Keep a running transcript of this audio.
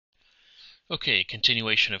Okay,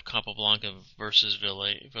 continuation of Capablanca versus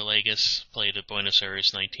Villegas, played at Buenos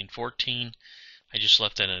Aires 1914. I just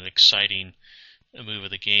left at an exciting move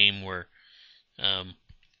of the game where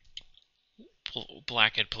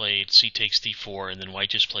black had played c takes d4, and then white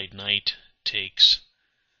just played knight takes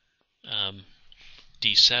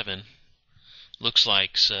d7. Looks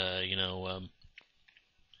like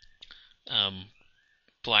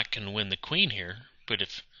black can win the queen here, but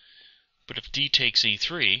if d takes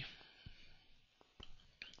e3,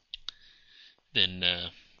 then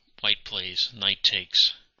white plays knight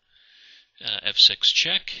takes f6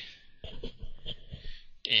 check,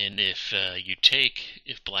 and if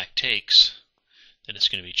black takes, then it's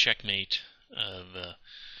going to be checkmate of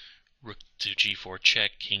rook to g4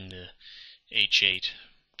 check, king to h8,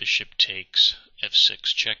 bishop takes f6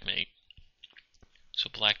 checkmate. So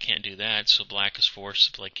black can't do that, so black is forced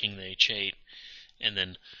to play king to h8, and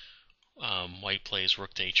then white plays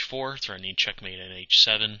rook to h4, threatening checkmate at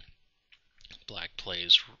h7. Black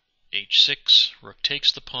plays h6, rook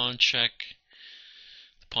takes the pawn, check.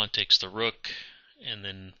 The pawn takes the rook, and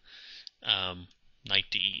then knight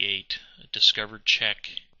to e8, discovered check,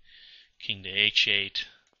 king to h8,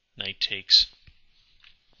 knight takes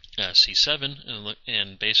c7,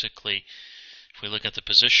 and basically, if we look at the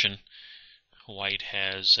position, white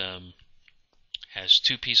has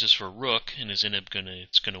two pieces for rook, and is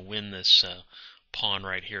it's gonna win this pawn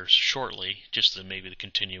right here shortly. Just maybe the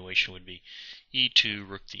continuation would be e2,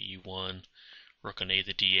 rook to e1, rook on a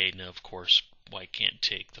to d8. Now, of course, white can't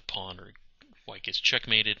take the pawn, or white gets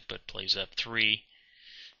checkmated, but plays f3,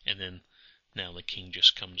 and then now the king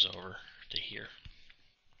just comes over to here.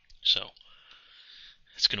 So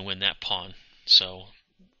it's going to win that pawn. So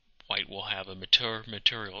white will have a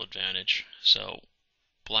material advantage. So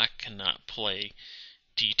black cannot play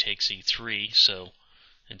d takes e3, so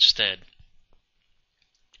instead,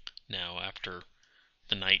 now after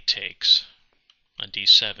the knight takes on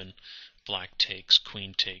d7, black takes,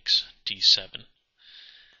 queen takes d7.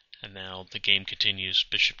 And now the game continues.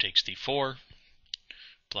 Bishop takes d4,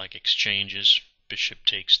 black exchanges, bishop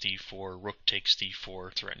takes d4, rook takes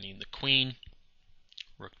d4, threatening the queen,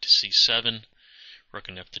 rook to c7, rook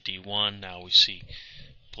and f to d1. Now we see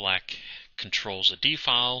black controls the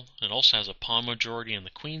d-file. It also has a pawn majority on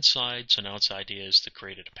the queen side, so now its idea is to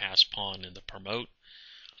create a pass pawn in the promote,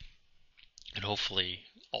 and hopefully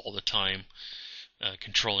all the time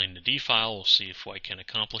controlling the d-file. We'll see if white can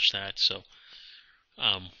accomplish that. So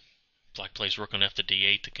black plays rook on f to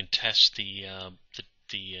d8 to contest the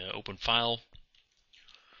open file.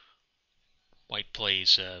 White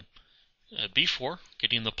plays b4,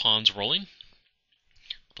 getting the pawns rolling.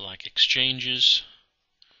 Black exchanges,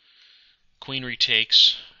 queen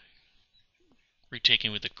retakes,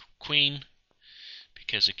 retaking with the queen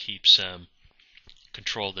because it keeps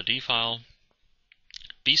control of the d-file.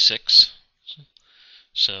 b6,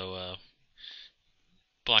 so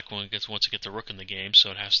black wants to get the rook in the game,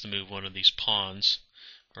 so it has to move one of these pawns,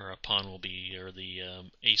 or a pawn will be, or the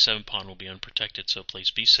a7 pawn will be unprotected, so it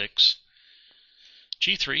plays b6.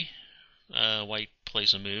 g3, white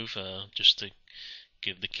plays a move just to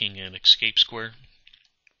give the king an escape square.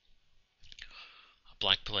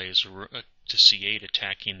 Black plays rook to c8,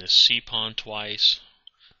 attacking the c pawn twice.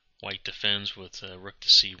 White defends with rook to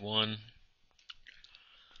c1.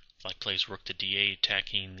 Black plays rook to d8,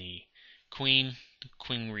 attacking the queen. The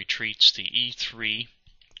queen retreats to e3,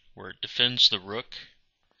 where it defends the rook,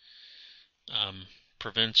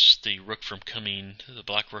 prevents the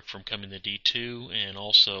black rook from coming to d2, and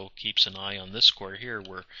also keeps an eye on this square here,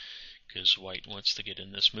 because white wants to get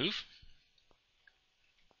in this move.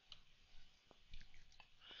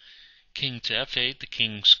 King to f8. The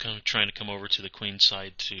king's trying to come over to the queen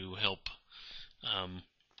side to help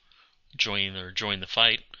join the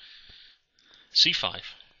fight. c5,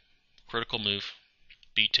 critical move.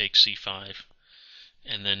 B takes c5,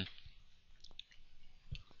 and then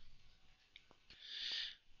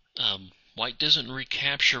white doesn't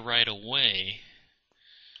recapture right away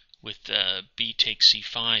with b takes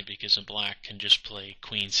c5, because black can just play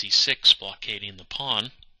queen c6, blockading the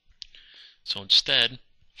pawn. So instead,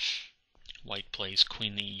 white plays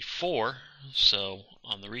queen e4, so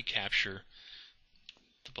on the recapture,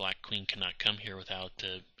 the black queen cannot come here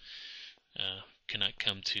cannot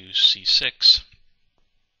come to c6.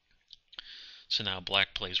 So now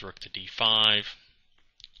black plays rook to d5,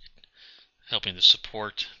 helping to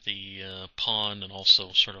support the pawn and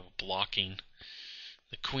also sort of blocking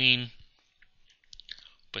the queen.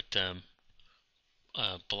 But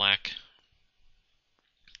black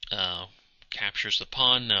captures the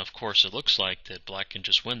pawn. Now, of course, it looks like that black can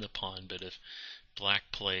just win the pawn, but if black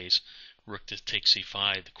plays rook takes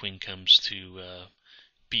c5, the queen comes to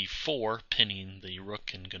b4, pinning the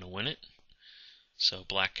rook and going to win it. So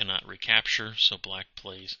black cannot recapture, so black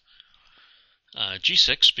plays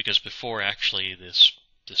g6, because before actually this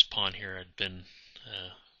pawn here had been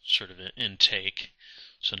sort of an intake,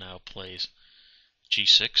 so now it plays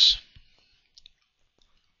g6.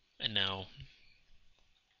 And now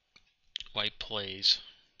white plays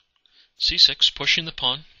c6, pushing the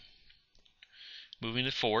pawn, moving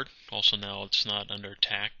it forward. Also now it's not under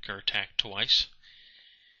attack or attacked twice.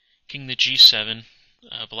 King to g7.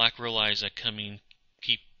 Black realized that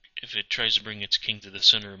if it tries to bring its king to the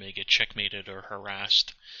center, it may get checkmated or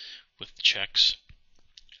harassed with checks.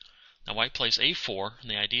 Now white plays a4,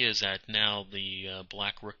 and the idea is that now the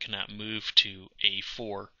black rook cannot move to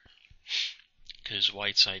a4, because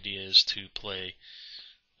white's idea is to play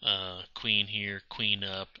queen here, queen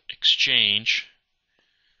up, exchange.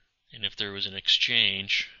 And if there was an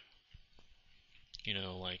exchange, you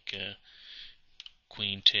know, like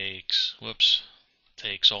queen takes,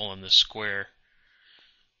 takes all on this square,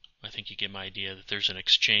 I think you get my idea that there's an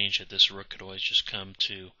exchange, that this rook could always just come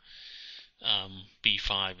to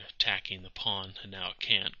b5, attacking the pawn, and now it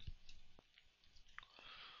can't.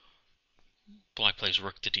 Black plays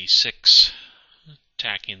rook to d6,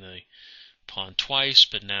 attacking the pawn twice,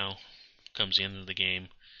 but now comes the end of the game.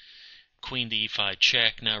 Queen to e5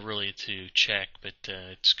 check, not really to check, but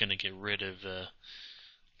it's going to get rid of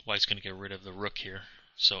white's going to get rid of the rook here.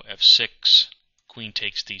 So f6, queen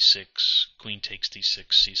takes d6, queen takes d6,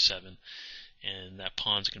 c7, and that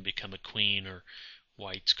pawn's going to become a queen, or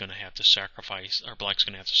white's going to have to sacrifice, or black's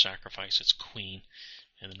going to have to sacrifice its queen,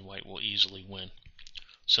 and then white will easily win.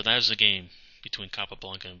 So that is the game between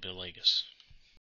Capablanca and Villegas.